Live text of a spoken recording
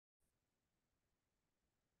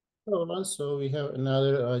Hello, everyone. So we have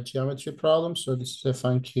another geometry problem. So this is a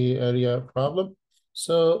funky area problem.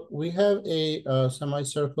 So we have a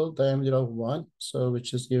semicircle diameter of 1, so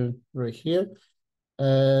which is given right here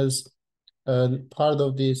as part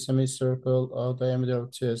of the semicircle diameter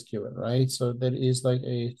of 2 is given, right? So there is like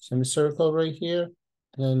a semicircle right here,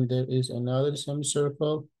 and there is another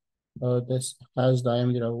semicircle. This has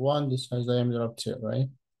diameter of 1, this has diameter of 2, right?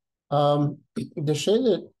 The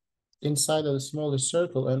shaded inside of the smaller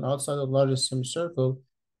circle and outside the largest semicircle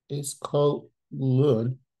is called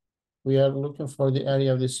loon. We are looking for the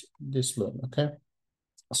area of this loon, okay?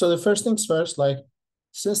 So the first things first, like,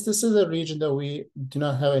 since this is a region that we do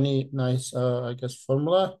not have any nice, I guess,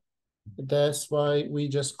 formula, that's why we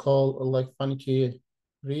just call like funky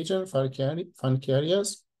region, funky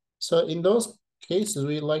areas. So in those cases,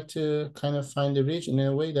 we like to kind of find the region in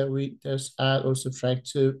a way that we just add or subtract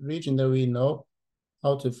to region that we know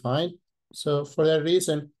how to find. So for that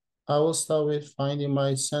reason, I will start with finding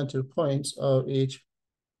my center points of each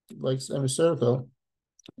like semicircle.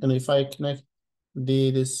 And if I connect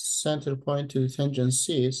this center point to the tangent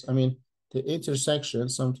C's, I mean the intersection,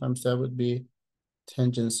 sometimes that would be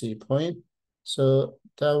tangent C point. So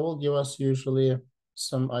that will give us usually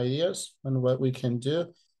some ideas on what we can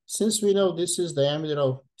do. Since we know this is diameter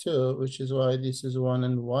of 2, which is why this is 1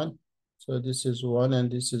 and 1. So this is 1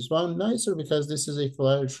 and this is 1. Nicer because this is a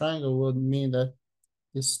equilateral triangle would mean that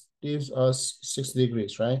this gives us 60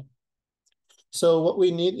 degrees, right? So what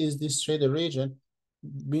we need is this shaded region.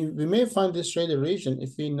 We may find this shaded region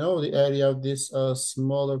if we know the area of this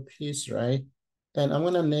smaller piece, right? And I'm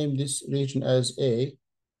going to name this region as A.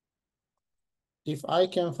 If I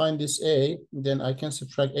can find this A, then I can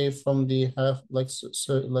subtract A from the half, like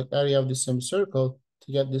like area of the semicircle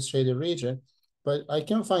to get this shaded region. But I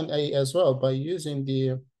can find A as well by using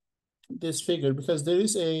this figure because there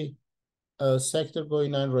is a sector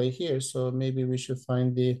going on right here. So maybe we should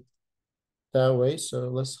find that way. So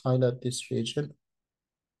let's highlight this region.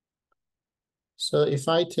 So if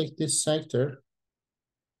I take this sector,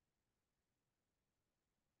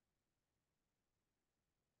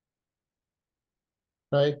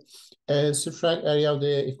 right, and subtract area of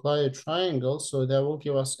the equilateral triangle, so that will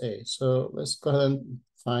give us A. So let's go ahead and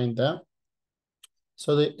find that.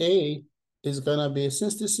 So the A is gonna be,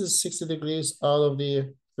 since this is 60 degrees out of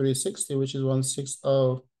the 360, which is 1/6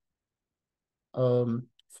 of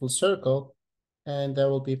full circle, and that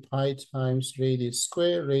will be pi times radius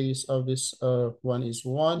square. Radius of this one is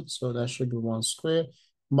 1, so that should be 1 square,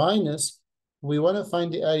 minus, we want to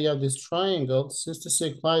find the area of this triangle. Since this is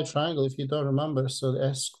a equilateral triangle, if you don't remember, so the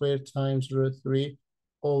s squared times √3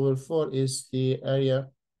 over 4 is the area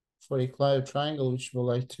for equilateral triangle, which we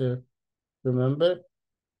like to remember.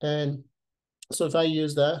 And so if I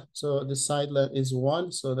use that, so the side length is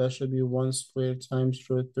 1, so that should be 1 squared times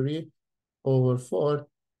 √3 over 4.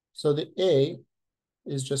 So the A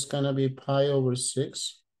is just going to be pi over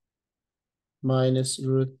 6 minus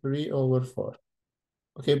 √3 over 4.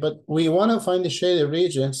 Okay, but we want to find the shaded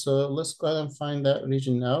region, so let's go ahead and find that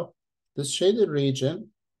region now. The shaded region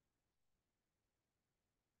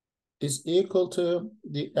is equal to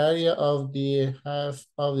the area of the half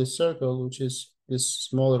of the circle, which is this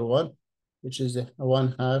smaller one, which is the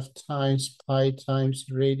 1/2 times pi times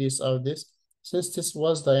radius of this. Since this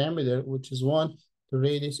was diameter, which is 1, the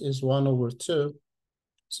radius is 1 over 2.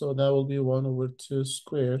 So that will be 1 over 2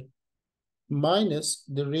 squared minus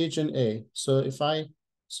the region A. So if I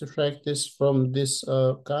subtract this from this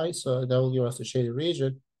guy, so that will give us the shaded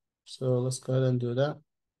region. So let's go ahead and do that.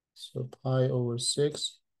 So pi over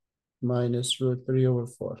 6 minus √3 over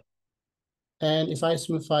 4. And if I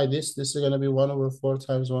simplify this, this is going to be 1 over 4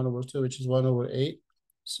 times 1 over 2, which is 1 over 8.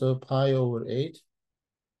 So pi over 8.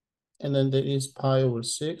 And then there is pi over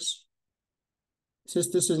 6. Since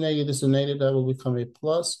this is negative, that will become a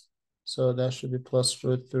plus. So that should be plus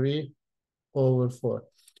 √3 over 4.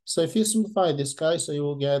 So if you simplify this guy, so you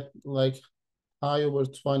will get like pi over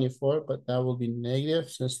 24, but that will be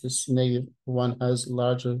negative since this -1 has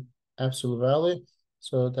larger absolute value.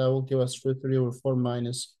 So that will give us √3 over 4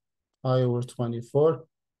 minus pi over 24,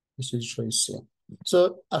 which is choice C.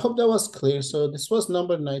 So I hope that was clear. So this was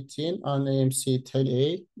number 19 on AMC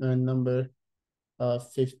 10A and number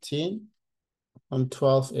 15 on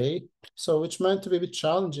 12A. So which meant to be a bit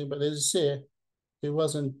challenging, but as you see, it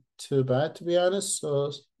wasn't too bad, to be honest.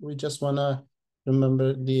 So we just want to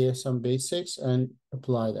remember some basics and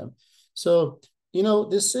apply them. So,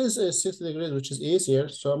 this is a 60 degrees, which is easier.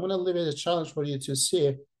 So I'm going to leave it a challenge for you to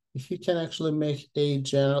see if you can actually make a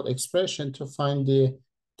general expression to find the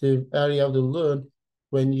area of the loon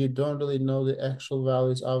when you don't really know the actual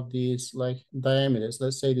values of these like diameters.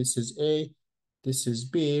 Let's say this is A, this is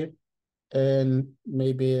B, and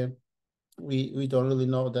maybe we don't really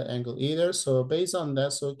know the angle either. So based on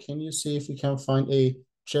that, so can you see if you can find a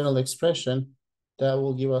general expression that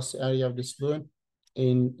will give us the area of this balloon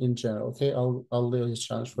in general? Okay, I'll leave this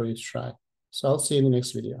challenge for you to try. So I'll see you in the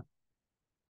next video.